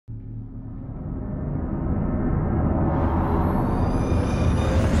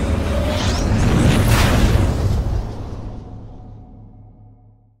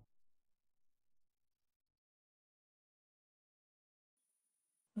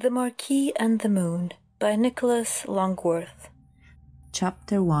The Marquis and the Moon by Nicholas Longworth.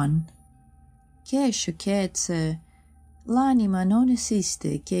 Chapter 1. Che sciocchezze! L'anima non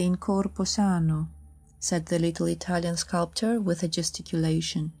esiste che in corpo sano, said the little Italian sculptor with a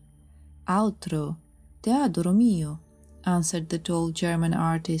gesticulation. Altro, Teodoro mio, answered the tall German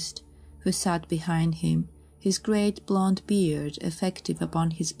artist, who sat behind him, his great blond beard effective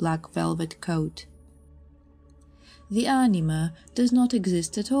upon his black velvet coat. The anima does not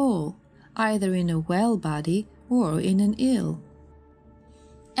exist at all, either in a well body or in an ill.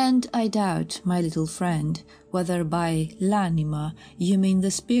 And I doubt, my little friend, whether by l'anima you mean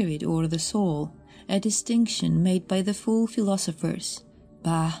the spirit or the soul, a distinction made by the fool philosophers.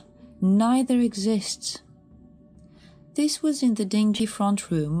 Bah, neither exists. This was in the dingy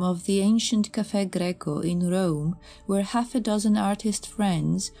front room of the ancient Café Greco in Rome, where half a dozen artist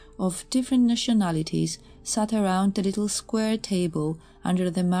friends of different nationalities sat around a little square table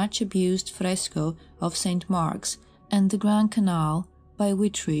under the much-abused fresco of St. Mark's and the Grand Canal by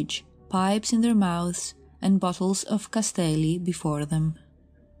Whitridge, pipes in their mouths and bottles of Castelli before them.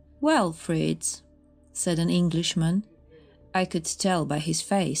 "Well, Fritz," said an Englishman, I could tell by his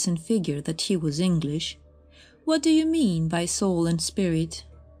face and figure that he was English, "what do you mean by soul and spirit?"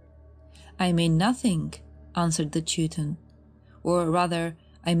 "I mean nothing," answered the Teuton. "Or rather,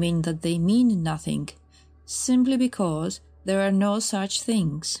 I mean that they mean nothing, simply because there are no such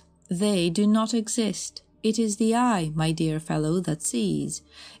things. They do not exist. It is the eye, my dear fellow, that sees.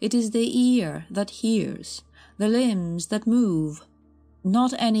 It is the ear that hears, the limbs that move,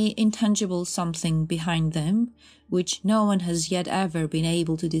 not any intangible something behind them, which no one has yet ever been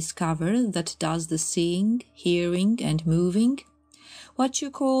able to discover, that does the seeing, hearing, and moving. What you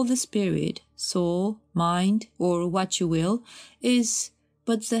call the spirit, soul, mind, or what you will, is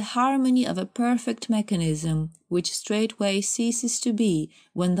but the harmony of a perfect mechanism, which straightway ceases to be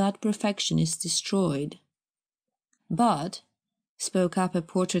when that perfection is destroyed." "But," spoke up a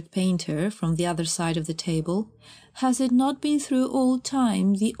portrait painter from the other side of the table, "has it not been through all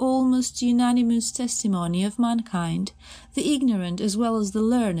time the almost unanimous testimony of mankind, the ignorant as well as the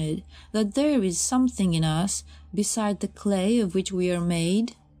learned, that there is something in us beside the clay of which we are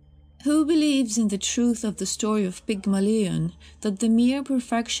made? Who believes in the truth of the story of Pygmalion, that the mere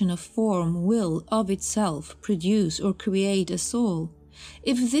perfection of form will, of itself, produce or create a soul?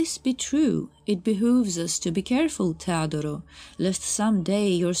 If this be true, it behooves us to be careful, Teodoro, lest some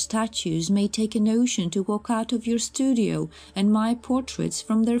day your statues may take a notion to walk out of your studio and my portraits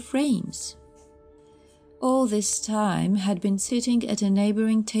from their frames." All this time had been sitting at a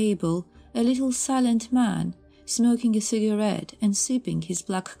neighbouring table a little silent man, smoking a cigarette and sipping his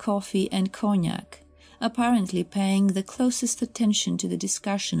black coffee and cognac, apparently paying the closest attention to the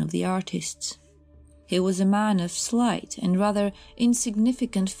discussion of the artists. He was a man of slight and rather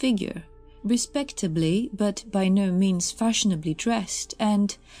insignificant figure, respectably but by no means fashionably dressed,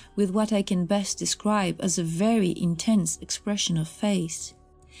 and with what I can best describe as a very intense expression of face.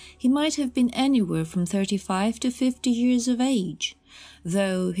 He might have been anywhere from 35 to 50 years of age,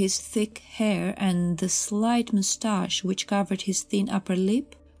 though his thick hair and the slight moustache which covered his thin upper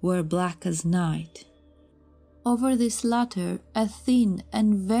lip were black as night. Over this latter a thin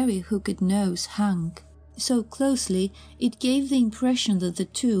and very hooked nose hung, so closely it gave the impression that the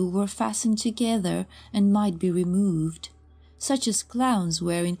two were fastened together and might be removed, such as clowns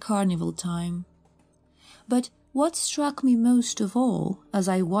wear in carnival time. But what struck me most of all, as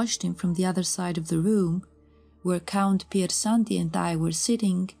I watched him from the other side of the room, where Count Piersanti and I were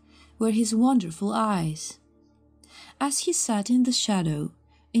sitting, were his wonderful eyes. As he sat in the shadow,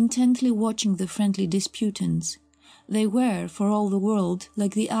 intently watching the friendly disputants, they were, for all the world,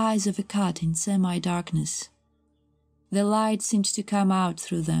 like the eyes of a cat in semi-darkness. The light seemed to come out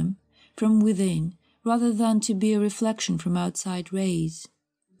through them, from within, rather than to be a reflection from outside rays.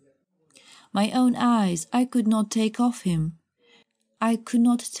 My own eyes I could not take off him. I could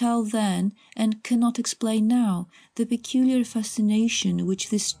not tell then, and cannot explain now, the peculiar fascination which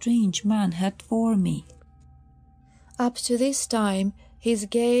this strange man had for me. Up to this time, his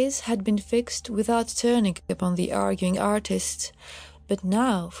gaze had been fixed without turning upon the arguing artists, but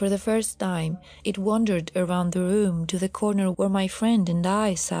now, for the first time, it wandered around the room to the corner where my friend and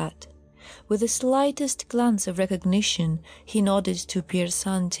I sat. With the slightest glance of recognition, he nodded to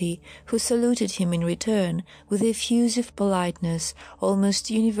Piersanti, who saluted him in return with effusive politeness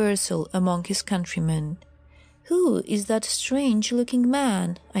almost universal among his countrymen. "Who is that strange-looking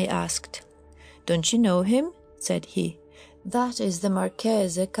man?" I asked. "Don't you know him?" said he. "That is the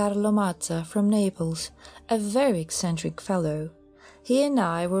Marchese Carlo Mazza from Naples, a very eccentric fellow. He and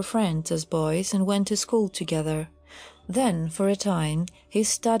I were friends as boys and went to school together. Then, for a time, he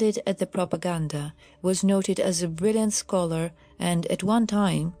studied at the Propaganda, was noted as a brilliant scholar, and at one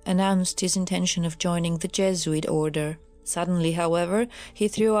time announced his intention of joining the Jesuit order. Suddenly, however, he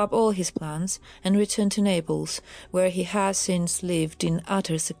threw up all his plans and returned to Naples, where he has since lived in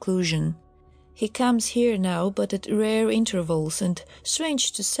utter seclusion. He comes here now but at rare intervals and,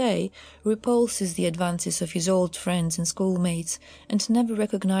 strange to say, repulses the advances of his old friends and schoolmates, and never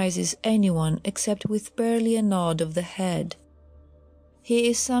recognizes anyone except with barely a nod of the head. He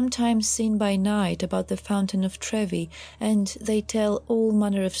is sometimes seen by night about the Fountain of Trevi, and they tell all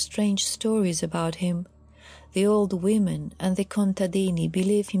manner of strange stories about him. The old women and the contadini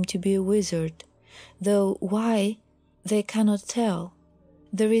believe him to be a wizard, though why, they cannot tell.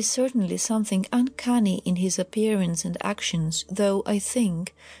 There is certainly something uncanny in his appearance and actions, though I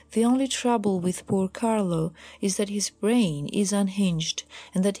think the only trouble with poor Carlo is that his brain is unhinged,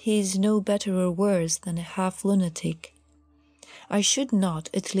 and that he is no better or worse than a half-lunatic. I should not,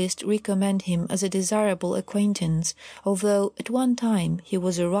 at least, recommend him as a desirable acquaintance, although at one time he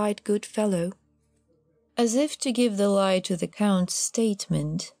was a right good fellow. As if to give the lie to the Count's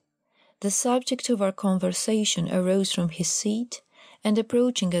statement, the subject of our conversation arose from his seat, and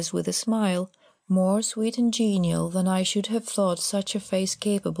approaching us with a smile, more sweet and genial than I should have thought such a face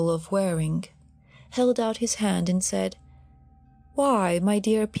capable of wearing, held out his hand and said, "Why, my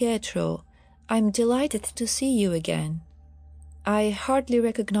dear Pietro, I'm delighted to see you again. I hardly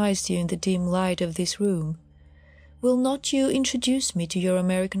recognized you in the dim light of this room. Will not you introduce me to your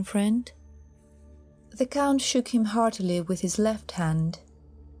American friend?" The Count shook him heartily with his left hand.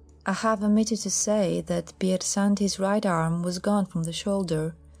 I have omitted to say that Piersanti's right arm was gone from the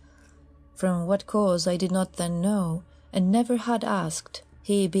shoulder. From what cause I did not then know, and never had asked,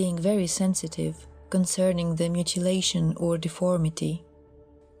 he being very sensitive concerning the mutilation or deformity.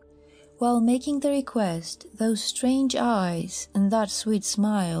 While making the request, those strange eyes and that sweet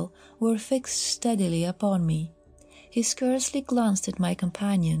smile were fixed steadily upon me. He scarcely glanced at my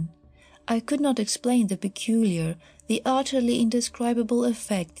companion. I could not explain the peculiar, the utterly indescribable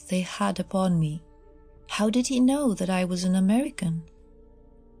effect they had upon me. How did he know that I was an American?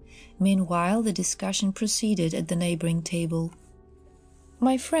 Meanwhile, the discussion proceeded at the neighboring table.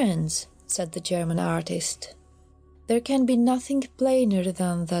 "My friends," said the German artist, "there can be nothing plainer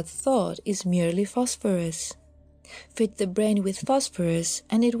than that thought is merely phosphorus. Feed the brain with phosphorus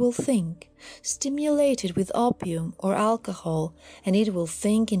and it will think. Stimulate it with opium or alcohol and it will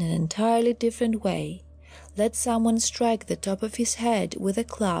think in an entirely different way. Let someone strike the top of his head with a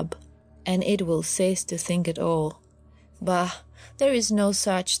club and it will cease to think at all. Bah, there is no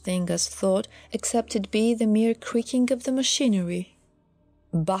such thing as thought except it be the mere creaking of the machinery."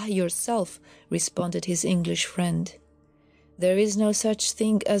 "Bah yourself," responded his English friend. "There is no such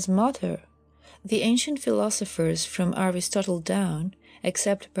thing as matter. The ancient philosophers from Aristotle down,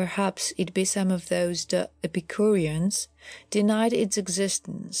 except perhaps it be some of those the Epicureans, denied its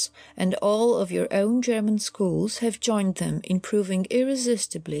existence, and all of your own German schools have joined them in proving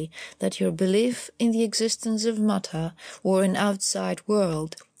irresistibly that your belief in the existence of matter or an outside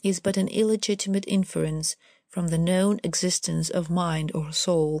world is but an illegitimate inference from the known existence of mind or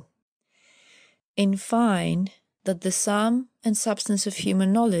soul. In fine, that the sum and substance of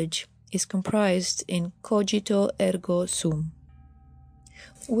human knowledge is comprised in cogito ergo sum."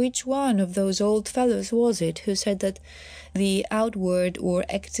 Which one of those old fellows was it who said that the outward or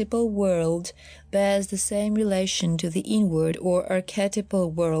archetypal world bears the same relation to the inward or archetypal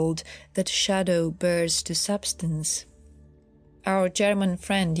world that shadow bears to substance? "Our German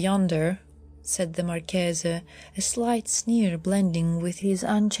friend yonder," said the Marchese, a slight sneer blending with his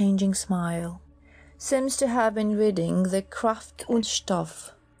unchanging smile, "seems to have been reading the Kraft und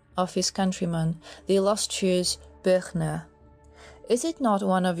Stoff of his countryman, the illustrious Büchner. Is it not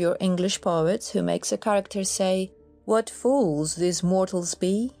one of your English poets who makes a character say, 'What fools these mortals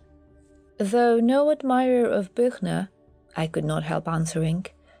be'?" Though no admirer of Büchner, I could not help answering,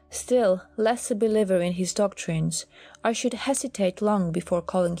 still less a believer in his doctrines, I should hesitate long before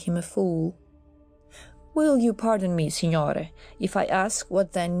calling him a fool. "Will you pardon me, signore, if I ask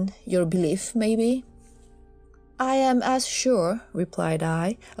what then your belief may be?" "I am as sure," replied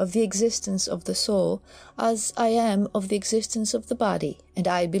I, "of the existence of the soul as I am of the existence of the body, and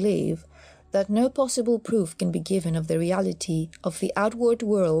I believe that no possible proof can be given of the reality of the outward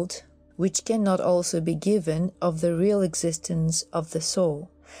world which cannot also be given of the real existence of the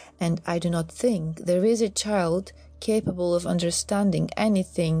soul, and I do not think there is a child capable of understanding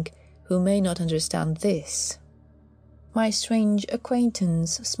anything who may not understand this." My strange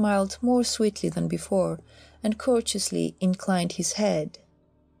acquaintance smiled more sweetly than before, and courteously inclined his head.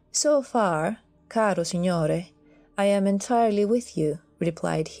 "So far, caro signore, "I am entirely with you,"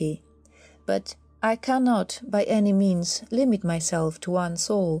 replied he, "but I cannot by any means limit myself to one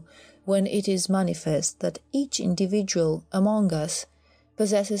soul when it is manifest that each individual among us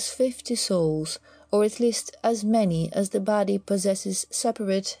possesses 50 souls, or at least as many as the body possesses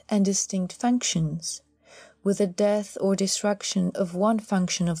separate and distinct functions. With the death or destruction of one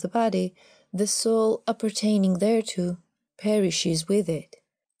function of the body, the soul appertaining thereto perishes with it,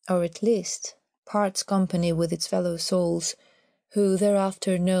 or at least parts company with its fellow souls, who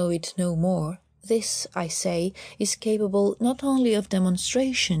thereafter know it no more. This, I say, is capable not only of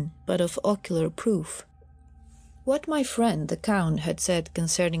demonstration, but of ocular proof." What my friend the Count had said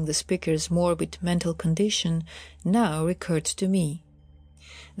concerning the speaker's morbid mental condition now recurred to me.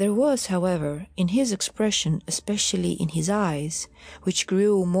 There was, however, in his expression, especially in his eyes, which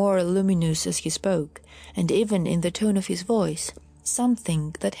grew more luminous as he spoke, and even in the tone of his voice,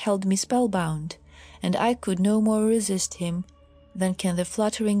 something that held me spellbound, and I could no more resist him than can the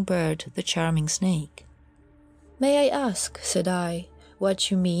fluttering bird the charming snake. "May I ask," said I, "what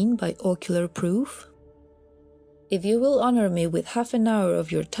you mean by ocular proof?" "If you will honour me with half an hour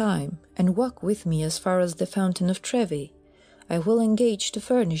of your time, and walk with me as far as the Fountain of Trevi, I will engage to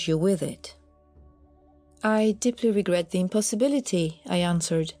furnish you with it." "I deeply regret the impossibility," I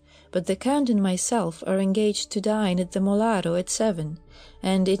answered, "but the Count and myself are engaged to dine at the Molaro at 7,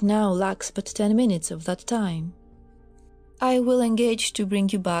 and it now lacks but 10 minutes of that time." "I will engage to bring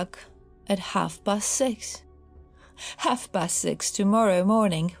you back at 6:30. 6:30 tomorrow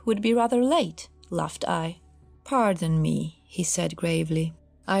morning would be rather late," laughed I. "Pardon me," he said gravely.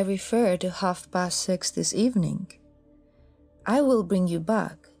 "I refer to 6:30 this evening. I will bring you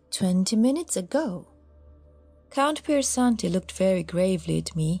back 20 minutes ago." Count Piersanti looked very gravely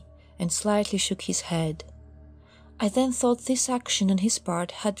at me and slightly shook his head. I then thought this action on his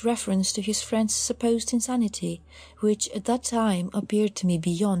part had reference to his friend's supposed insanity, which at that time appeared to me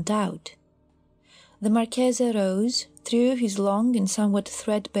beyond doubt. The Marchese rose, threw his long and somewhat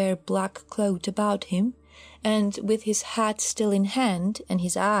threadbare black cloak about him, and with his hat still in hand, and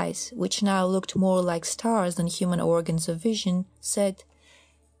his eyes, which now looked more like stars than human organs of vision, said,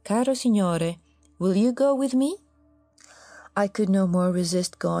 "Caro signore, will you go with me?" I could no more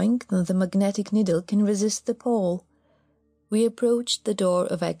resist going than the magnetic needle can resist the pole. We approached the door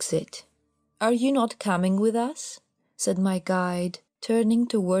of exit. "Are you not coming with us?" said my guide, turning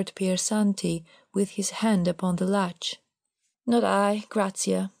toward Piersanti with his hand upon the latch. "Not I,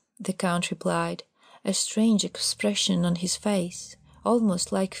 Grazia," the Count replied, a strange expression on his face,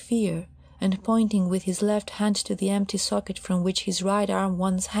 almost like fear, and pointing with his left hand to the empty socket from which his right arm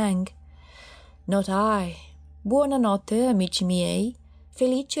once hung. "Not I. Buona notte, amici miei.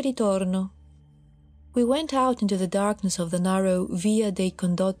 Felice ritorno." We went out into the darkness of the narrow Via dei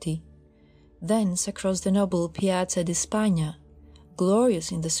Condotti, thence across the noble Piazza di Spagna,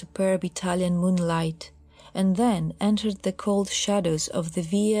 glorious in the superb Italian moonlight, and then entered the cold shadows of the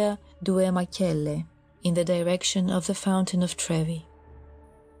Via Due Macchielle, in the direction of the Fountain of Trevi.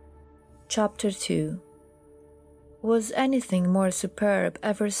 Chapter 2. Was anything more superb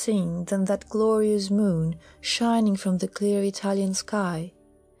ever seen than that glorious moon shining from the clear Italian sky?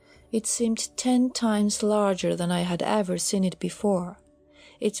 It seemed 10 times larger than I had ever seen it before.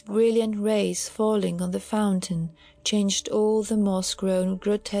 Its brilliant rays falling on the fountain changed all the moss-grown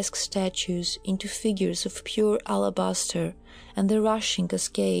grotesque statues into figures of pure alabaster, and the rushing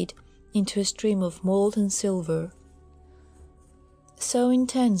cascade into a stream of molten silver. So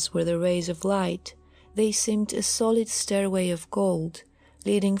intense were the rays of light, they seemed a solid stairway of gold,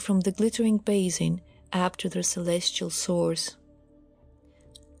 leading from the glittering basin up to their celestial source.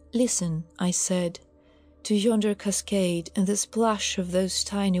 "Listen," I said, "to yonder cascade and the splash of those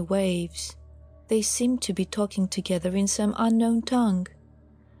tiny waves. They seem to be talking together in some unknown tongue.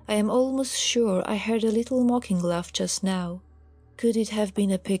 I am almost sure I heard a little mocking laugh just now. Could it have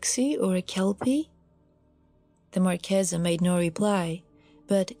been a pixie or a kelpie?" The Marchese made no reply,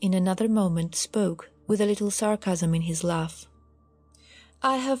 but in another moment spoke with a little sarcasm in his laugh.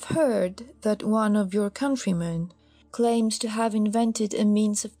 "I have heard that one of your countrymen claims to have invented a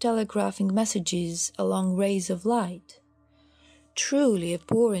means of telegraphing messages along rays of light. Truly a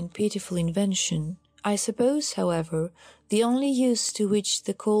poor and pitiful invention. I suppose, however, the only use to which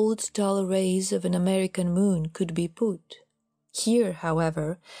the cold, dull rays of an American moon could be put. Here,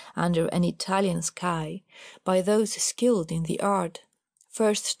 however, under an Italian sky, by those skilled in the art,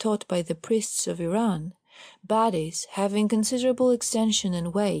 first taught by the priests of Iran, bodies having considerable extension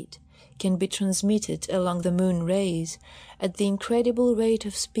and weight can be transmitted along the moon rays at the incredible rate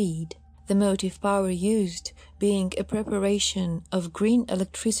of speed the motive power used being a preparation of green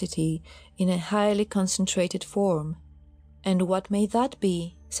electricity in a highly concentrated form. "And what may that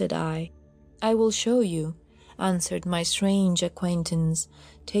be?" said I. "I will show you," answered my strange acquaintance,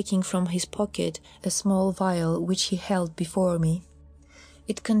 taking from his pocket a small vial which he held before me.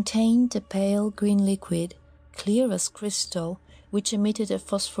 It contained a pale green liquid, clear as crystal, which emitted a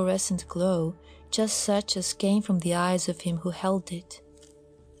phosphorescent glow, just such as came from the eyes of him who held it.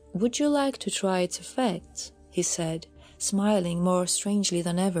 "Would you like to try its effects?" he said, smiling more strangely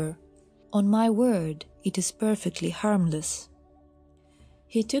than ever. "On my word, it is perfectly harmless."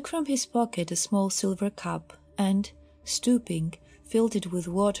 He took from his pocket a small silver cup and, stooping, filled it with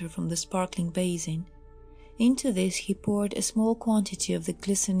water from the sparkling basin. Into this he poured a small quantity of the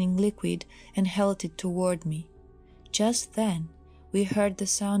glistening liquid and held it toward me. Just then we heard the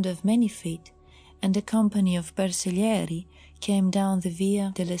sound of many feet, and a company of bersaglieri came down the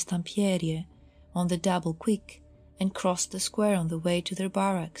Via delle Stampierie on the double quick and crossed the square on the way to their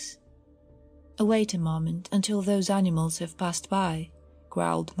barracks. "Wait a moment until those animals have passed by,"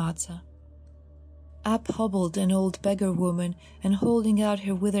 growled Mazza. Up hobbled an old beggar woman and, holding out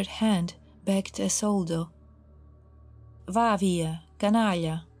her withered hand, begged a soldo. "Va via,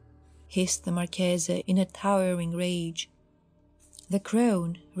 canaglia!" hissed the Marchese in a towering rage. The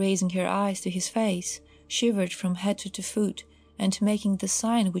crone, raising her eyes to his face, shivered from head to foot, and making the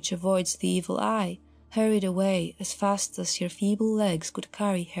sign which avoids the evil eye, hurried away as fast as her feeble legs could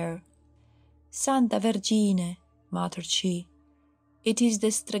carry her. "Santa Vergine!" muttered she. "It is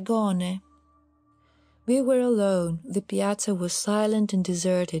the stregone." We were alone. The piazza was silent and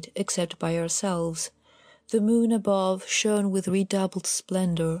deserted, except by ourselves. The moon above shone with redoubled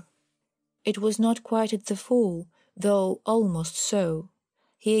splendor. It was not quite at the full, though almost so.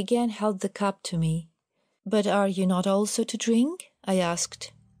 He again held the cup to me. "But are you not also to drink?" I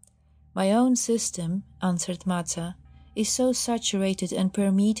asked. "My own system," answered Mazza, "is so saturated and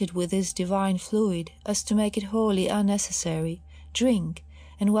permeated with this divine fluid as to make it wholly unnecessary. Drink,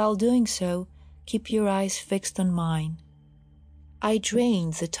 and while doing so, keep your eyes fixed on mine." I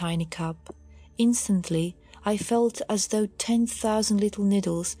drained the tiny cup. Instantly I felt as though 10,000 little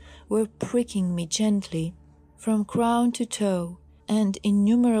needles were pricking me gently from crown to toe, and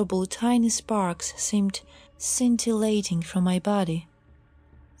innumerable tiny sparks seemed scintillating from my body.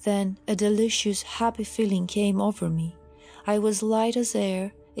 Then a delicious, happy feeling came over me. I was light as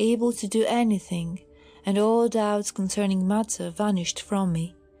air, able to do anything, and all doubts concerning Mazza vanished from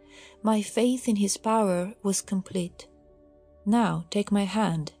me. My faith in his power was complete. "Now take my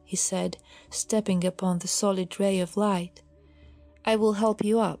hand," he said, stepping upon the solid ray of light. "I will help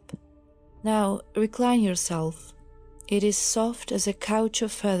you up. Now recline yourself. It is soft as a couch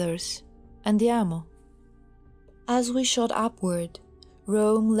of feathers. Andiamo." As we shot upward,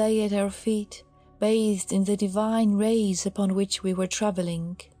 Rome lay at our feet, bathed in the divine rays upon which we were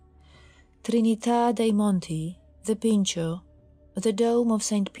travelling. Trinità dei Monti, the Pincio, the dome of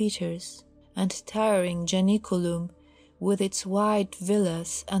St. Peter's, and towering Gianiculum, with its wide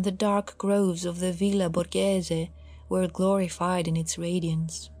villas, and the dark groves of the Villa Borghese, were glorified in its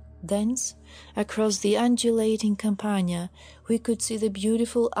radiance. Thence, across the undulating Campagna, we could see the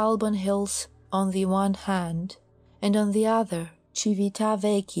beautiful Alban hills on the one hand, and on the other Cività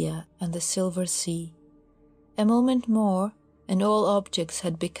Vecchia and the silver sea. A moment more, and all objects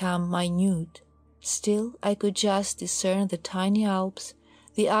had become minute. Still I could just discern the tiny Alps,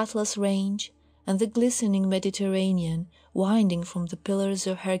 the Atlas range, and the glistening Mediterranean winding from the Pillars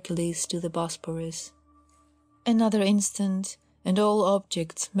of Hercules to the Bosporus. Another instant, and all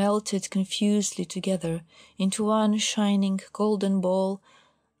objects melted confusedly together into one shining golden ball,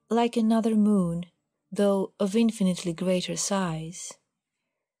 like another moon, though of infinitely greater size.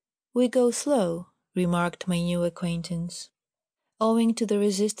 "We go slow," remarked my new acquaintance, "owing to the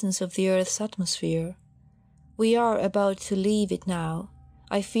resistance of the earth's atmosphere. We are about to leave it now.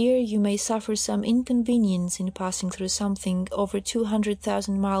 I fear you may suffer some inconvenience in passing through something over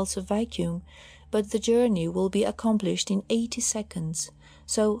 200,000 miles of vacuum, but the journey will be accomplished in 80 seconds,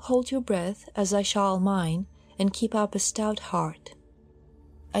 so hold your breath, as I shall mine, and keep up a stout heart."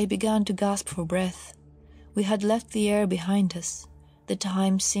 I began to gasp for breath. We had left the air behind us. The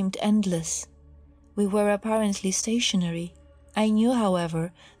time seemed endless. We were apparently stationary. I knew,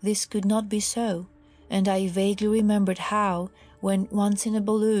 however, this could not be so, and I vaguely remembered how, when once in a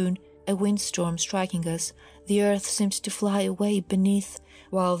balloon, a windstorm striking us, the earth seemed to fly away beneath,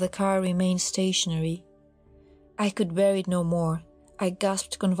 while the car remained stationary. I could bear it no more. I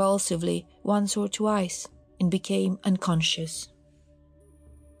gasped convulsively once or twice, and became unconscious.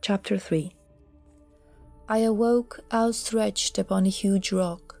 Chapter 3. I awoke outstretched upon a huge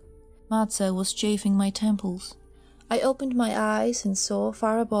rock. Matza was chafing my temples. I opened my eyes and saw,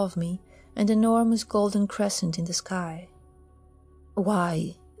 far above me, an enormous golden crescent in the sky.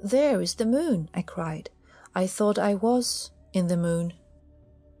 "Why, there is the moon!" I cried. "I thought I was in the moon."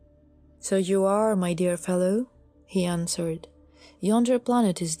 "So you are, my dear fellow," he answered. "Yonder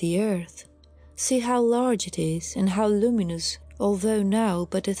planet is the earth. See how large it is, and how luminous, although now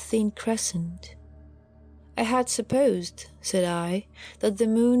but a thin crescent." "I had supposed," said I, "that the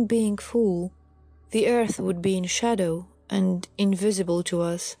moon being full, the earth would be in shadow and invisible to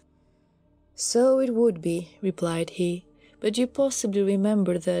us." "So it would be," replied he, "but you possibly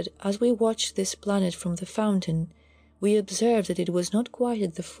remember that, as we watched this planet from the fountain, we observed that it was not quite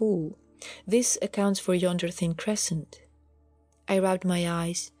at the full. This accounts for yonder thin crescent." I rubbed my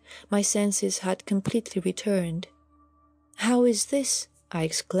eyes. My senses had completely returned. "How is this?" I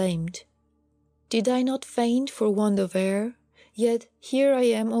exclaimed. "Did I not faint for want of air? Yet here I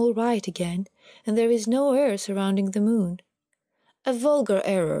am all right again, and there is no air surrounding the moon." "A vulgar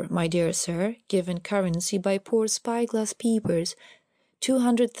error, my dear sir, given currency by poor spyglass peepers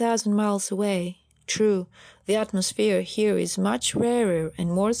 200,000 miles away. True, the atmosphere here is much rarer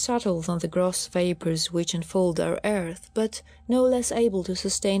and more subtle than the gross vapours which enfold our earth, but no less able to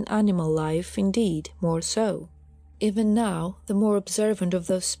sustain animal life, indeed, more so. Even now, the more observant of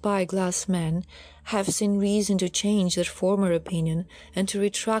those spyglass men have seen reason to change their former opinion and to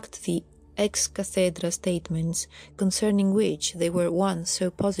retract the ex cathedra statements concerning which they were once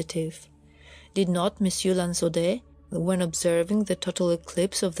so positive. Did not M. Lansaudet, when observing the total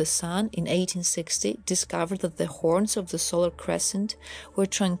eclipse of the sun in 1860, discover that the horns of the solar crescent were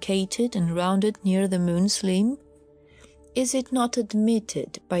truncated and rounded near the moon's limb? Is it not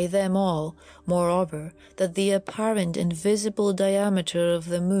admitted by them all, moreover, that the apparent and visible diameter of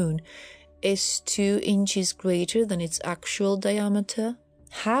the moon is 2 inches greater than its actual diameter?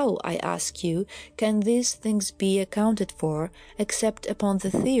 How, I ask you, can these things be accounted for, except upon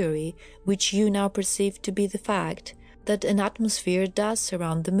the theory, which you now perceive to be the fact, that an atmosphere does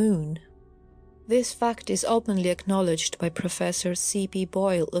surround the moon? This fact is openly acknowledged by Professor C.P.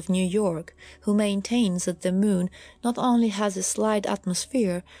 Boyle of New York, who maintains that the moon not only has a slight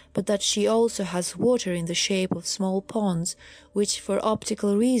atmosphere, but that she also has water in the shape of small ponds, which for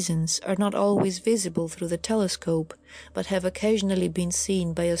optical reasons are not always visible through the telescope, but have occasionally been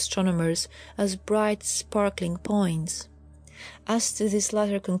seen by astronomers as bright sparkling points. As to this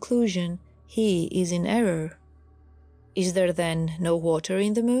latter conclusion, he is in error. "Is there then no water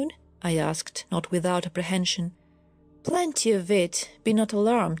in the moon?" I asked, not without apprehension. "Plenty of it, be not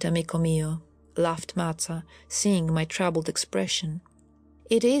alarmed, amico mio," laughed Matza, seeing my troubled expression.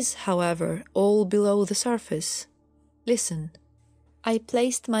 "It is, however, all below the surface. Listen." I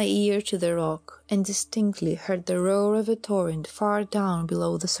placed my ear to the rock, and distinctly heard the roar of a torrent far down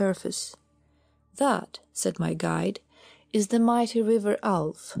below the surface. "That," said my guide, "is the mighty river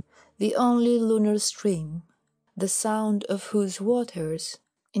Alf, the only lunar stream, the sound of whose waters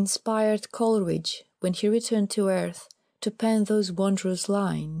inspired Coleridge, when he returned to earth, to pen those wondrous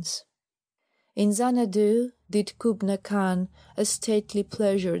lines. In Xanadu did Kubla Khan a stately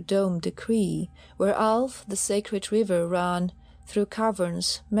pleasure dome decree, where Alf, the sacred river, ran through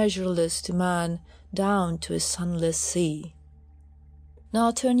caverns measureless to man, down to a sunless sea."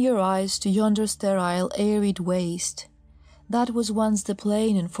 Now turn your eyes to yonder sterile, arid waste. That was once the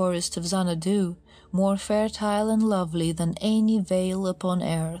plain and forest of Xanadu, more fertile and lovely than any vale upon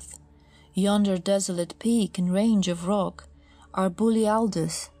earth. Yonder desolate peak and range of rock are Bully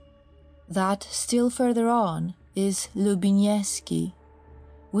Aldous. That, still further on, is Lubiniewski.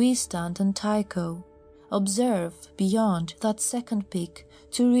 We stand on Tycho. Observe, beyond that second peak,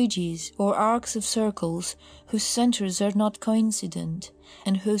 2 ridges or arcs of circles whose centres are not coincident,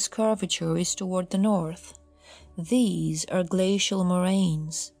 and whose curvature is toward the north. These are glacial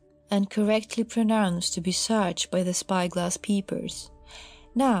moraines, and correctly pronounced to be such by the spyglass peepers.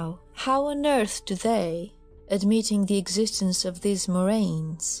 Now, how on earth do they, admitting the existence of these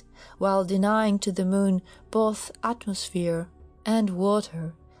moraines, while denying to the moon both atmosphere and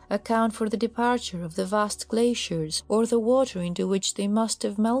water, account for the departure of the vast glaciers or the water into which they must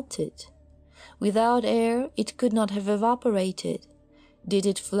have melted? Without air it could not have evaporated. Did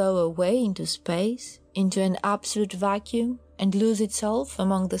it flow away into space, into an absolute vacuum, and lose itself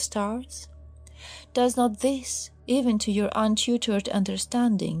among the stars? Does not this, even to your untutored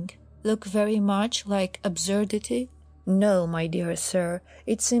understanding, look very much like absurdity? No, my dear sir,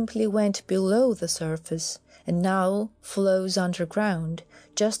 it simply went below the surface, and now flows underground,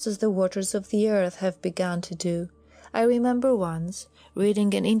 just as the waters of the earth have begun to do. I remember once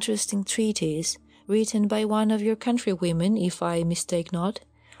reading an interesting treatise, written by one of your countrywomen, if I mistake not.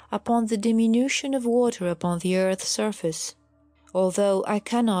 upon the diminution of water upon the earth's surface, although I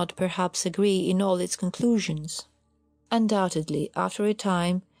cannot perhaps agree in all its conclusions. Undoubtedly, after a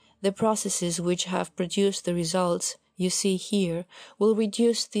time, the processes which have produced the results you see here will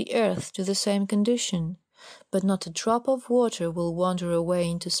reduce the earth to the same condition, but not a drop of water will wander away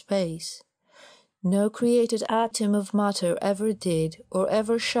into space. No created atom of matter ever did or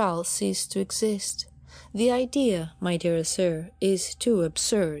ever shall cease to exist. The idea, my dear sir, is too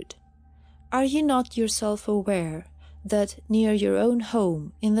absurd. Are you not yourself aware that near your own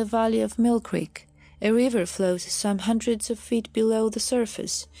home, in the valley of Mill Creek, a river flows some hundreds of feet below the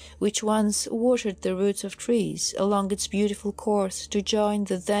surface, which once watered the roots of trees along its beautiful course to join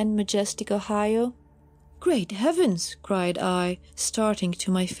the then majestic Ohio? Great heavens! Cried I, starting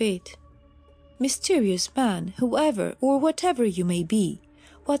to my feet. Mysterious man, whoever or whatever you may be,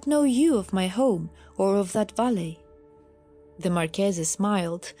 what know you of my home or of that valley? The Marchese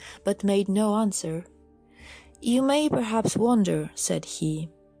smiled, but made no answer. You may perhaps wonder, said he,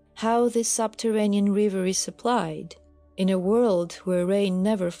 how this subterranean river is supplied, in a world where rain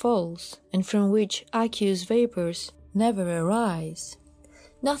never falls, and from which aqueous vapours never arise.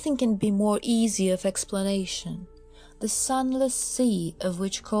 Nothing can be more easy of explanation. The sunless sea of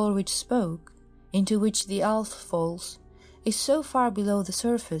which Coleridge spoke, into which the Alph falls, is so far below the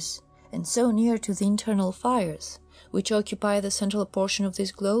surface, and so near to the internal fires, which occupy the central portion of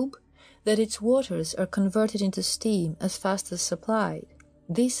this globe, that its waters are converted into steam as fast as supplied.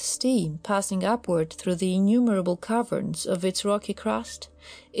 This steam, passing upward through the innumerable caverns of its rocky crust,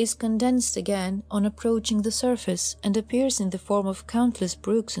 is condensed again on approaching the surface and appears in the form of countless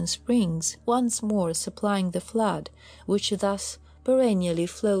brooks and springs, once more supplying the flood, which thus perennially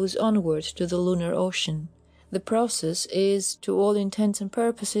flows onward to the lunar ocean. The process is, to all intents and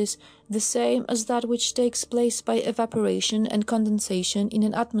purposes, the same as that which takes place by evaporation and condensation in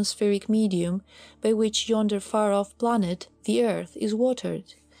an atmospheric medium, by which yonder far-off planet, the Earth, is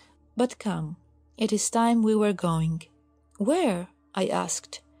watered. But come, it is time we were going. Where? I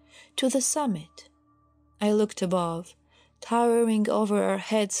asked. To the summit. I looked above. Towering over our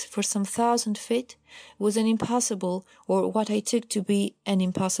heads for some 1,000 feet was an impassable, or what I took to be an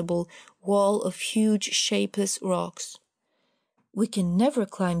impassable, wall of huge shapeless rocks. We can never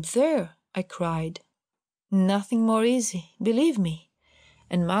climb there, I cried. Nothing more easy, believe me.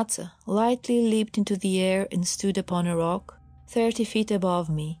 And Matza lightly leaped into the air and stood upon a rock, 30 feet above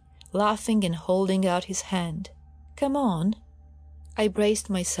me, laughing and holding out his hand. Come on. I braced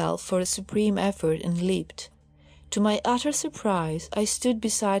myself for a supreme effort and leaped. To my utter surprise, I stood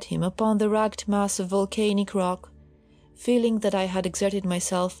beside him upon the rugged mass of volcanic rock, feeling that I had exerted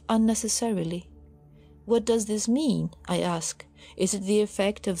myself unnecessarily. What does this mean? I ask. Is it the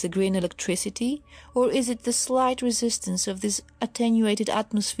effect of the green electricity, or is it the slight resistance of this attenuated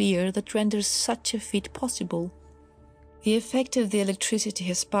atmosphere that renders such a feat possible? The effect of the electricity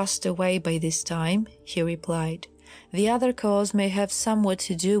has passed away by this time, he replied. The other cause may have somewhat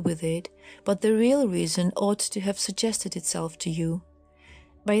to do with it, but the real reason ought to have suggested itself to you.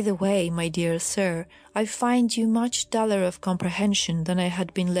 By the way, my dear sir, I find you much duller of comprehension than I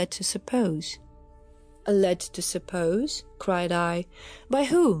had been led to suppose. Led to suppose? Cried I. By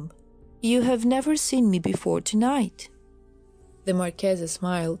whom? You have never seen me before tonight. The Marchese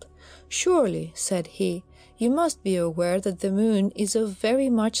smiled. Surely, said he, you must be aware that the moon is of very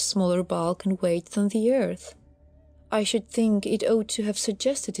much smaller bulk and weight than the earth. I should think it ought to have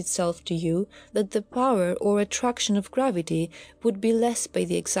suggested itself to you that the power or attraction of gravity would be less by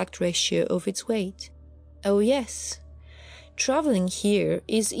the exact ratio of its weight. Oh yes. Travelling here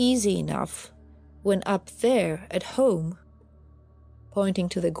is easy enough. When up there, at home, pointing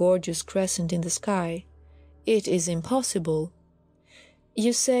to the gorgeous crescent in the sky, it is impossible.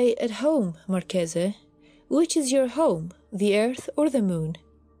 You say at home, Marchese. Which is your home, the earth or the moon?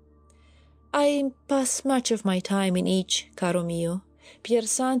 I pass much of my time in each, caro mio.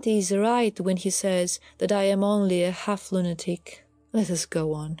 Piersanti is right when he says that I am only a half-lunatic. Let us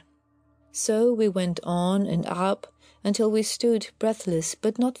go on. So we went on and up until we stood breathless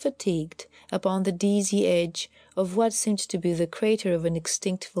but not fatigued upon the dizzy edge of what seemed to be the crater of an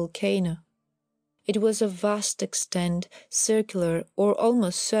extinct volcano. It was of vast extent, circular or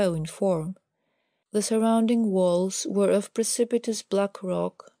almost so in form. The surrounding walls were of precipitous black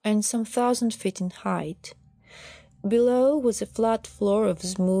rock and some 1,000 feet in height. Below was a flat floor of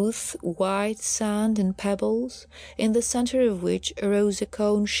smooth, white sand and pebbles, in the center of which arose a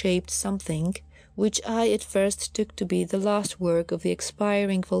cone-shaped something, which I at first took to be the last work of the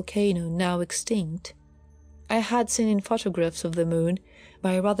expiring volcano now extinct. I had seen in photographs of the moon,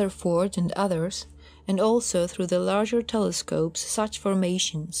 by Rutherford and others, and also through the larger telescopes such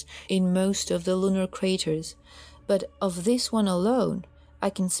formations in most of the lunar craters, but of this one alone I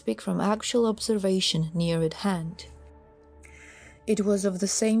can speak from actual observation near at hand. It was of the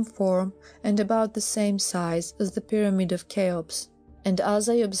same form and about the same size as the Pyramid of Cheops, and as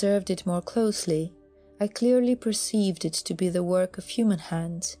I observed it more closely, I clearly perceived it to be the work of human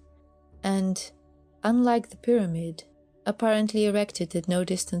hands, and, unlike the pyramid, apparently erected at no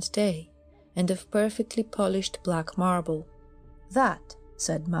distant day, and of perfectly polished black marble. "That,"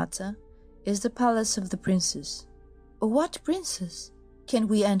 said Matza, "is the palace of the princess." "What princess? Can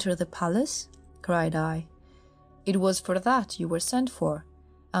we enter the palace?" cried I. "It was for that you were sent for,"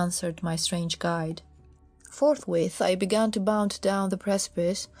 answered my strange guide. Forthwith I began to bound down the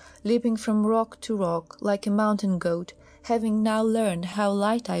precipice, leaping from rock to rock like a mountain goat, having now learned how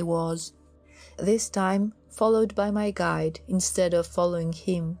light I was, this time followed by my guide instead of following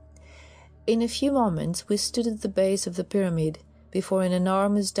him. In a few moments we stood at the base of the pyramid, before an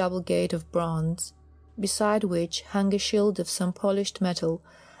enormous double gate of bronze, beside which hung a shield of some polished metal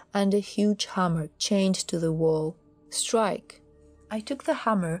and a huge hammer chained to the wall. "Strike!" I took the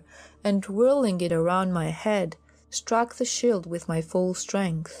hammer, and whirling it around my head, struck the shield with my full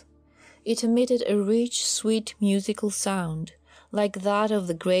strength. It emitted a rich, sweet, musical sound, like that of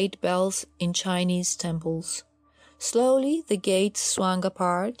the great bells in Chinese temples. Slowly the gate swung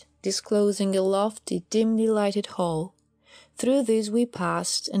apart, disclosing a lofty, dimly lighted hall. Through this we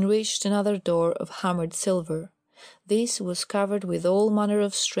passed and reached another door of hammered silver. This was covered with all manner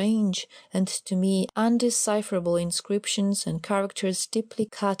of strange and to me undecipherable inscriptions and characters deeply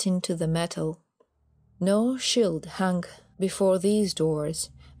cut into the metal. No shield hung before these doors,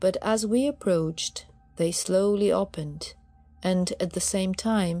 but as we approached they slowly opened, and at the same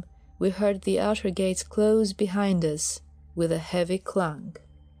time we heard the outer gates close behind us with a heavy clang.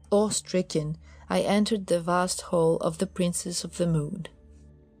 Awe-stricken, I entered the vast hall of the Princess of the Moon.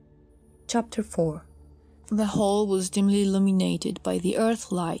 Chapter 4. The hall was dimly illuminated by the earth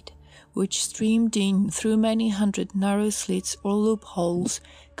light, which streamed in through many hundred narrow slits or loopholes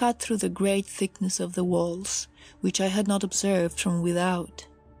cut through the great thickness of the walls, which I had not observed from without.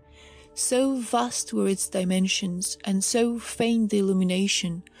 So vast were its dimensions, and so faint the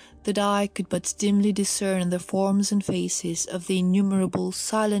illumination, that I could but dimly discern the forms and faces of the innumerable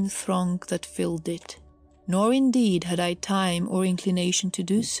silent throng that filled it. Nor indeed had I time or inclination to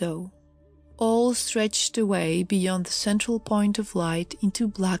do so. All stretched away beyond the central point of light into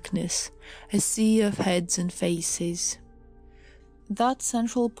blackness, a sea of heads and faces. That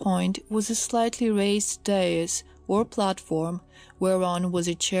central point was a slightly raised dais or platform, whereon was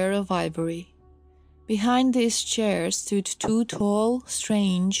a chair of ivory. Behind this chair stood two tall,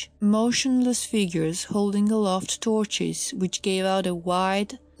 strange, motionless figures holding aloft torches which gave out a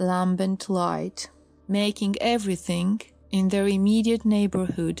wide, lambent light, making everything in their immediate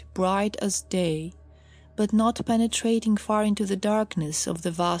neighborhood bright as day, but not penetrating far into the darkness of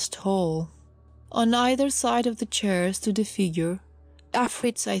the vast hall. On either side of the chair stood a figure,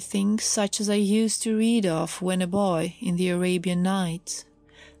 Afrits, I think, such as I used to read of when a boy in the Arabian Nights.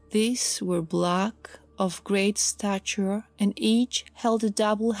 These were black, of great stature, and each held a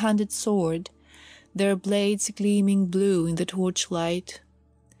double-handed sword, their blades gleaming blue in the torchlight.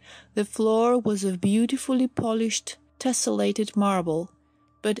 The floor was of beautifully polished tessellated marble,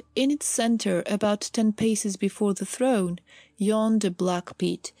 but in its centre, about 10 paces before the throne, yawned a black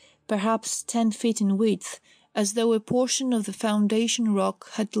pit, perhaps 10 feet in width, as though a portion of the foundation rock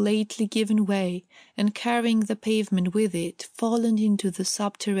had lately given way, and carrying the pavement with it, fallen into the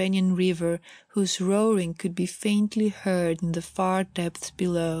subterranean river, whose roaring could be faintly heard in the far depths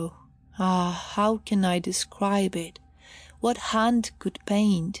below. Ah, how can I describe it? What hand could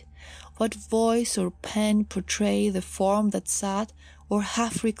paint? What voice or pen portray the form that sat or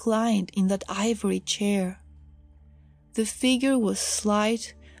half reclined in that ivory chair? The figure was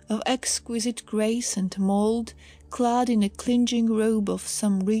slight, of exquisite grace and mould, clad in a clinging robe of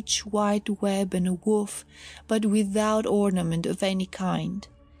some rich white web and woof, but without ornament of any kind.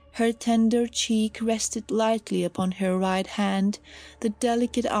 Her tender cheek rested lightly upon her right hand, the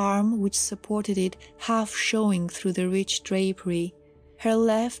delicate arm which supported it half showing through the rich drapery. Her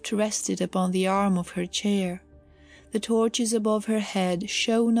left rested upon the arm of her chair. The torches above her head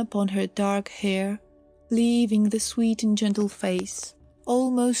shone upon her dark hair, leaving the sweet and gentle face,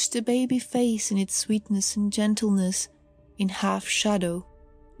 almost a baby face in its sweetness and gentleness, in half shadow.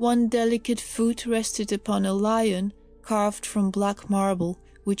 One delicate foot rested upon a lion carved from black marble,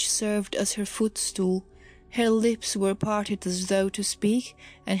 which served as her footstool. Her lips were parted as though to speak,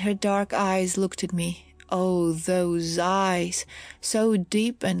 and her dark eyes looked at me. Oh, those eyes, so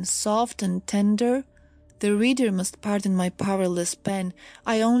deep and soft and tender, The reader must pardon my powerless pen.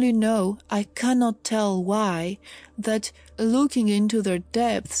 I only know, I cannot tell why, that looking into their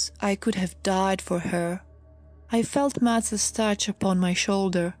depths, I could have died for her. I felt Matz's touch upon my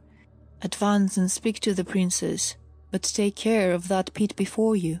shoulder. Advance and speak to the princess, but take care of that pit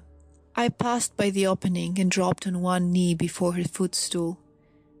before you. I passed by the opening and dropped on one knee before her footstool.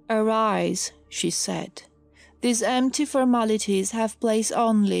 Arise, she said. These empty formalities have place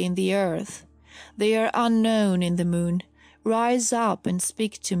only in the earth. They are unknown in the moon. Rise up and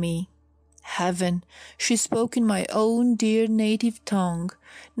speak to me. Heaven, she spoke in my own dear native tongue,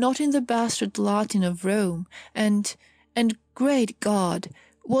 not in the bastard Latin of Rome, and great God,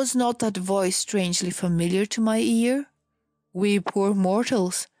 was not that voice strangely familiar to my ear? We poor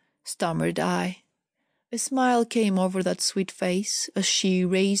mortals, stammered I. A smile came over that sweet face as she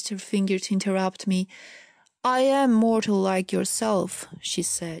raised her finger to interrupt me. I am mortal like yourself, she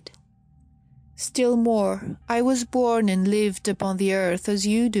said. Still more, I was born and lived upon the earth as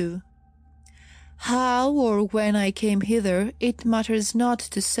you do. How or when I came hither, it matters not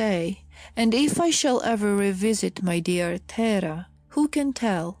to say, and if I shall ever revisit my dear Terra, who can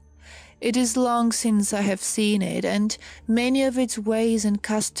tell? It is long since I have seen it, and many of its ways and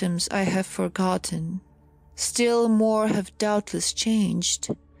customs I have forgotten. Still more have doubtless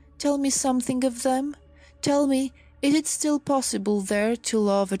changed. Tell me something of them. Tell me, is it still possible there to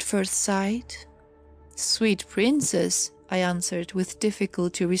love at first sight? Sweet princess, I answered with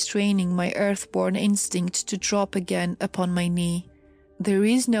difficulty, restraining my earth-born instinct to drop again upon my knee. There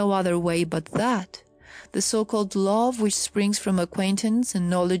is no other way but that. The so-called love which springs from acquaintance and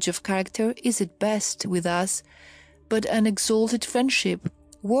knowledge of character is at best, with us, but an exalted friendship,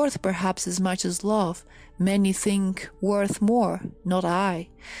 worth perhaps as much as love. Many think worth more, not I.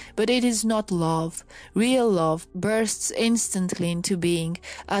 But it is not love. Real love bursts instantly into being,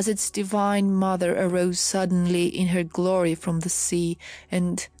 as its divine mother arose suddenly in her glory from the sea,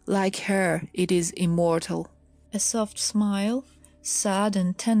 and, like her, it is immortal. A soft smile, sad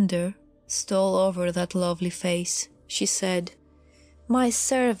and tender, stole over that lovely face. She said, My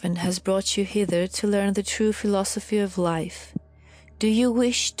servant has brought you hither to learn the true philosophy of life. Do you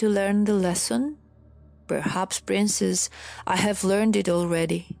wish to learn the lesson? Perhaps, princess, I have learned it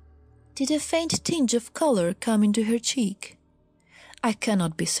already. Did a faint tinge of color come into her cheek? I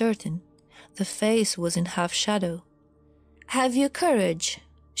cannot be certain. The face was in half shadow. Have you courage,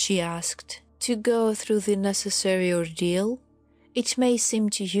 she asked, to go through the necessary ordeal? It may seem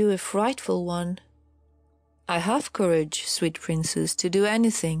to you a frightful one. I have courage, sweet princess, to do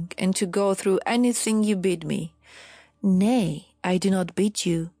anything, and to go through anything you bid me. Nay, I do not bid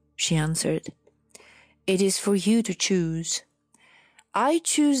you, she answered. It is for you to choose. I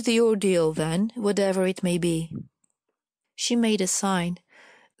choose the ordeal, then, whatever it may be. She made a sign.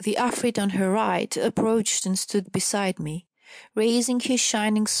 The Afrit on her right approached and stood beside me. Raising his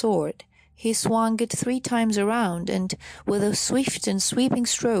shining sword, he swung it 3 times around, and, with a swift and sweeping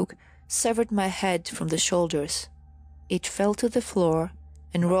stroke, severed my head from the shoulders. It fell to the floor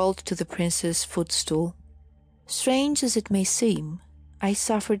and rolled to the prince's footstool. Strange as it may seem, I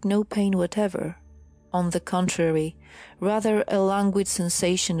suffered no pain whatever. On the contrary, rather a languid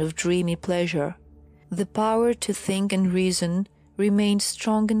sensation of dreamy pleasure. The power to think and reason remained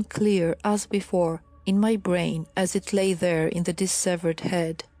strong and clear as before in my brain as it lay there in the dissevered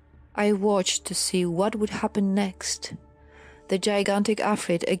head. I watched to see what would happen next. The gigantic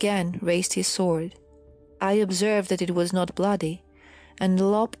Afrit again raised his sword. I observed that it was not bloody, and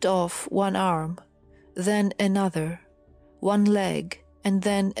lopped off one arm, then another, one leg, and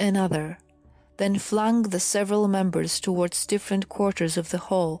then another, then flung the several members towards different quarters of the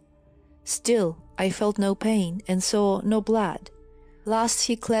hall. Still, I felt no pain, and saw no blood. Last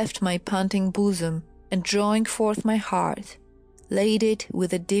he cleft my panting bosom, and drawing forth my heart, laid it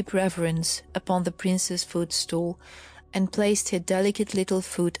with a deep reverence upon the prince's footstool, and placed her delicate little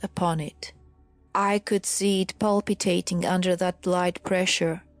foot upon it. I could see it palpitating under that light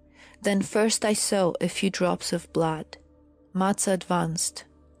pressure. Then first I saw a few drops of blood. Matza advanced.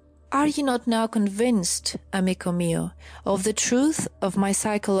 Are you not now convinced, amico mio, of the truth of my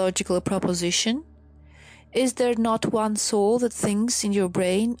psychological proposition? Is there not one soul that thinks in your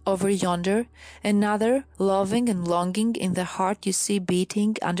brain over yonder, another loving and longing in the heart you see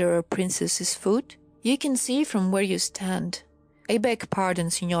beating under our princess's foot? You can see from where you stand. I beg pardon,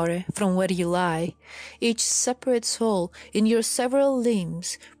 signore, from where you lie, each separate soul in your several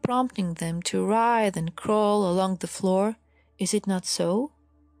limbs, prompting them to writhe and crawl along the floor. Is it not so?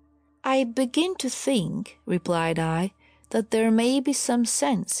 I begin to think, replied I, that there may be some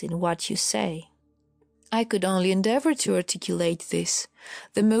sense in what you say. I could only endeavour to articulate this.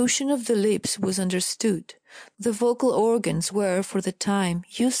 The motion of the lips was understood. The vocal organs were, for the time,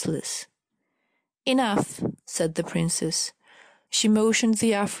 useless. "Enough," said the princess. She motioned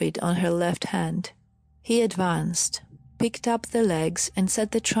the Afrit on her left hand. He advanced, picked up the legs, and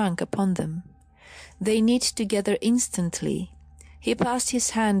set the trunk upon them. They knit together instantly. He passed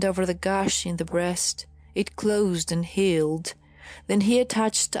his hand over the gash in the breast. It closed and healed. Then he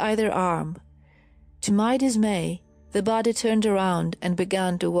attached either arm. To my dismay, the body turned around and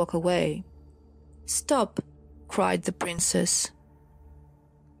began to walk away. "Stop!" cried the princess.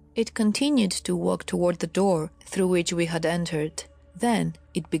 It continued to walk toward the door through which we had entered. Then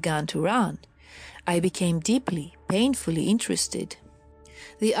it began to run. I became deeply, painfully interested.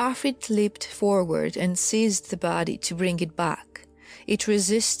 The Afrit leaped forward and seized the body to bring it back. It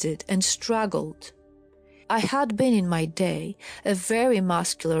resisted and struggled. I had been in my day a very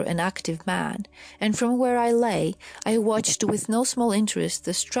muscular and active man, and from where I lay I watched with no small interest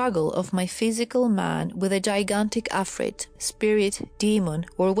the struggle of my physical man with a gigantic Afrit, spirit, demon,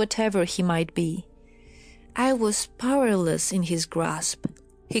 or whatever he might be. I was powerless in his grasp.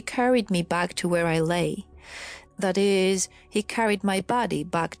 He carried me back to where I lay. That is, he carried my body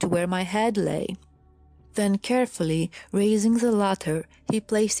back to where my head lay. Then carefully raising the latter, he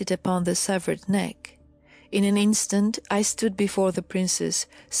placed it upon the severed neck. In an instant I stood before the princess,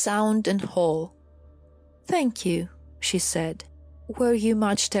 sound and whole. "Thank you," she said. "Were you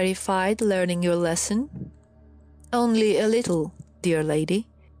much terrified learning your lesson?" "Only a little, dear lady.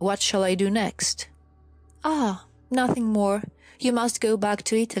 What shall I do next?" "Ah, nothing more. You must go back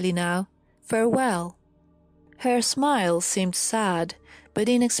to Italy now. Farewell." Her smile seemed sad, but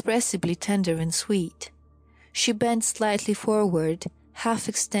inexpressibly tender and sweet. She bent slightly forward, half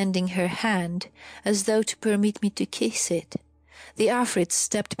extending her hand, as though to permit me to kiss it. The Afrits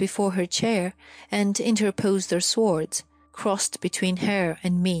stepped before her chair and interposed their swords, crossed between her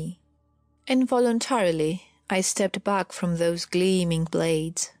and me. Involuntarily, I stepped back from those gleaming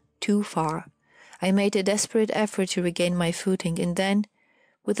blades, too far. I made a desperate effort to regain my footing, and then,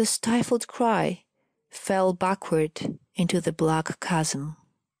 with a stifled cry, fell backward into the black chasm.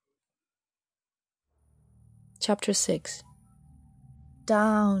 Chapter 6.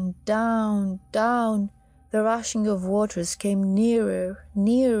 Down, down, down. The rushing of waters came nearer,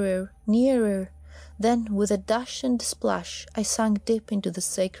 nearer, nearer. Then, with a dash and splash, I sank deep into the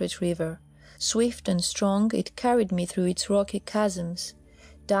sacred river. Swift and strong, it carried me through its rocky chasms,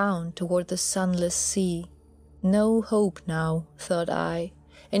 down toward the sunless sea. No hope now, thought I,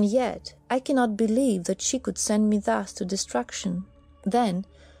 and yet I cannot believe that she could send me thus to destruction. Then,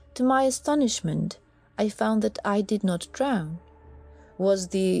 to my astonishment, I found that I did not drown. Was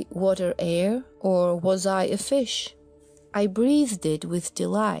the water air, or was I a fish? I breathed it with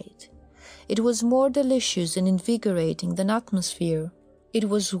delight. It was more delicious and invigorating than atmosphere. It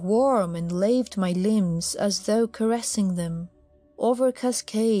was warm and laved my limbs as though caressing them. Over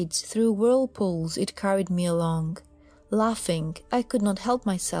cascades, through whirlpools, it carried me along. Laughing, I could not help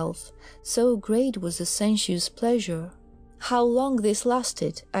myself, so great was the sensuous pleasure. How long this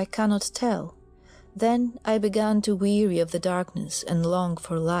lasted, I cannot tell. Then I began to weary of the darkness and long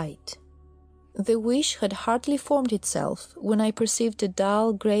for light. The wish had hardly formed itself when I perceived a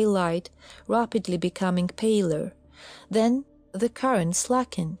dull grey light rapidly becoming paler. Then the current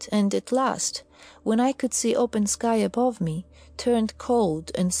slackened, and at last, when I could see open sky above me, turned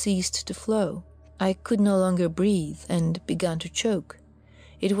cold and ceased to flow. I could no longer breathe and began to choke.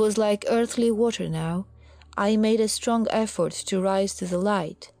 It was like earthly water now. I made a strong effort to rise to the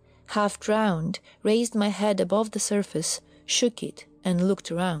light. Half drowned, raised my head above the surface, shook it, and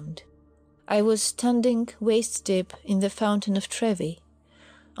looked around. I was standing waist deep in the fountain of Trevi.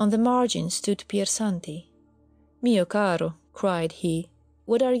 On the margin stood Piersanti. "Mio caro," cried he,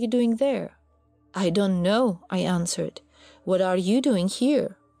 "what are you doing there?" "I don't know," I answered. "What are you doing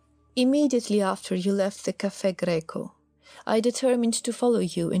here?" "Immediately after you left the Café Greco, I determined to follow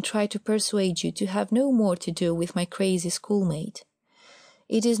you and try to persuade you to have no more to do with my crazy schoolmate.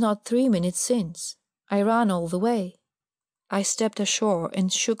 It is not 3 minutes since. I ran all the way." I stepped ashore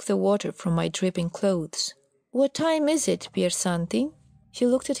and shook the water from my dripping clothes. "What time is it, Piersanti?" He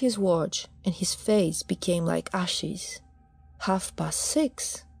looked at his watch, and his face became like ashes.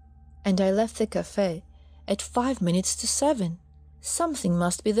 6:30. And I left the café at 5 minutes to 7. Something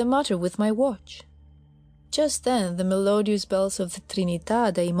must be the matter with my watch. Just then the melodious bells of the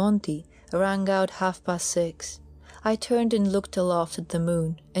Trinità dei Monti rang out 6:30. I turned and looked aloft at the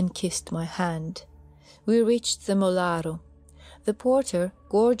moon, and kissed my hand. We reached the Molaro. The porter,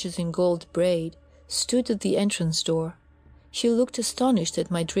 gorgeous in gold braid, stood at the entrance door. He looked astonished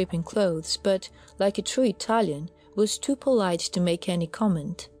at my dripping clothes, but, like a true Italian, was too polite to make any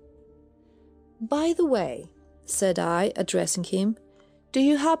comment. "By the way," said I, addressing him, "do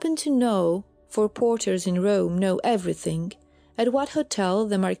you happen to know, for porters in Rome know everything, at what hotel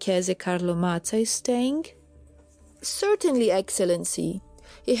the Marchese Carlo Mazza is staying?" "Certainly, Excellency.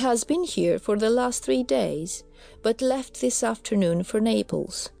 He has been here for the last 3 days, but left this afternoon for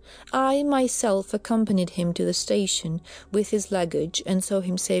Naples. I myself accompanied him to the station with his luggage and saw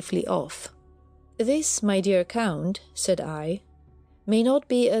him safely off." "This, my dear Count," said I, "may not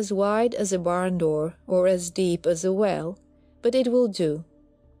be as wide as a barn door or as deep as a well, but it will do.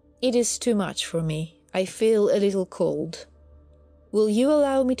 It is too much for me. I feel a little cold. Will you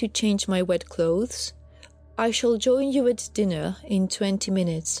allow me to change my wet clothes? I shall join you at dinner in 20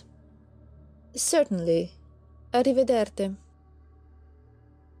 minutes. "Certainly. Arrivederci."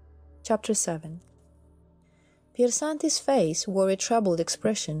 Chapter 7. Piersanti's face wore a troubled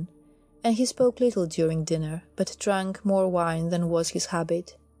expression, and he spoke little during dinner, but drank more wine than was his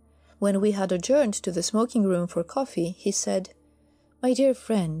habit. When we had adjourned to the smoking-room for coffee, he said, "My dear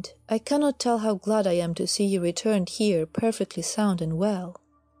friend, I cannot tell how glad I am to see you returned here perfectly sound and well."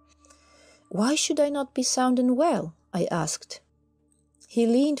 "Why should I not be sound and well?" I asked. He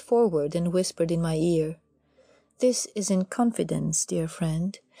leaned forward and whispered in my ear, "This is in confidence, dear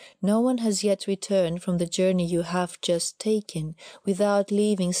friend. No one has yet returned from the journey you have just taken without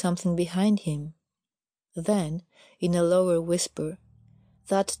leaving something behind him." Then, in a lower whisper,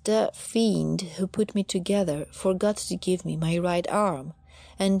 "That fiend who put me together forgot to give me my right arm,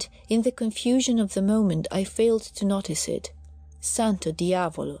 and in the confusion of the moment I failed to notice it. Santo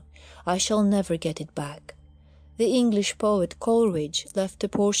diavolo, I shall never get it back. The English poet Coleridge left a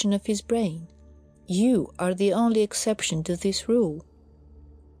portion of his brain. You are the only exception to this rule."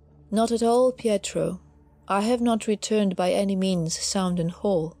 "Not at all, Pietro. I have not returned by any means sound and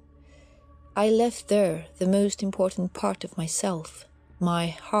whole. I left there the most important part of myself, my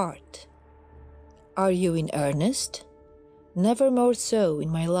heart." "Are you in earnest?" "Never more so in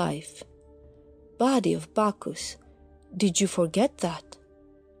my life." "Body of Bacchus, did you forget that?"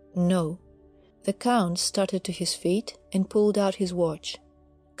 "No." The Count started to his feet and pulled out his watch.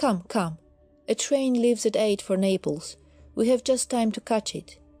 "Come, come. A train leaves at 8 for Naples. We have just time to catch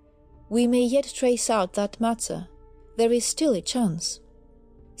it. We may yet trace out that Mazza. There is still a chance."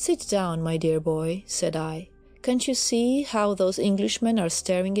 "Sit down, my dear boy," said I. "Can't you see how those Englishmen are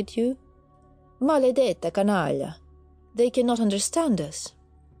staring at you? Maledetta canaglia! They cannot understand us.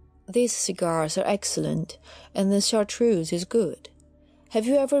 These cigars are excellent, and the chartreuse is good. Have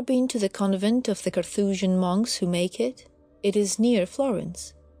you ever been to the convent of the Carthusian monks who make it? It is near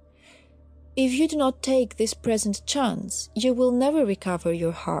Florence. If you do not take this present chance, you will never recover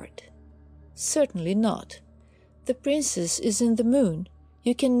your heart." "Certainly not. The princess is in the moon.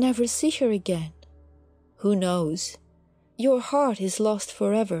 You can never see her again." "Who knows? Your heart is lost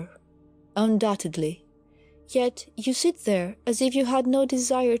forever." "Undoubtedly. Yet you sit there as if you had no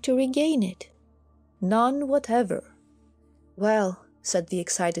desire to regain it." "None whatever." "Well," said the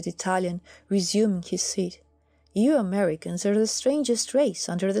excited Italian, resuming his seat, "you Americans are the strangest race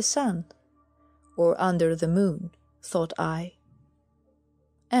under the sun." "Or under the moon," thought I.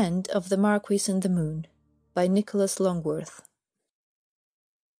 End of The Marquis and the Moon by Nicholas Longworth.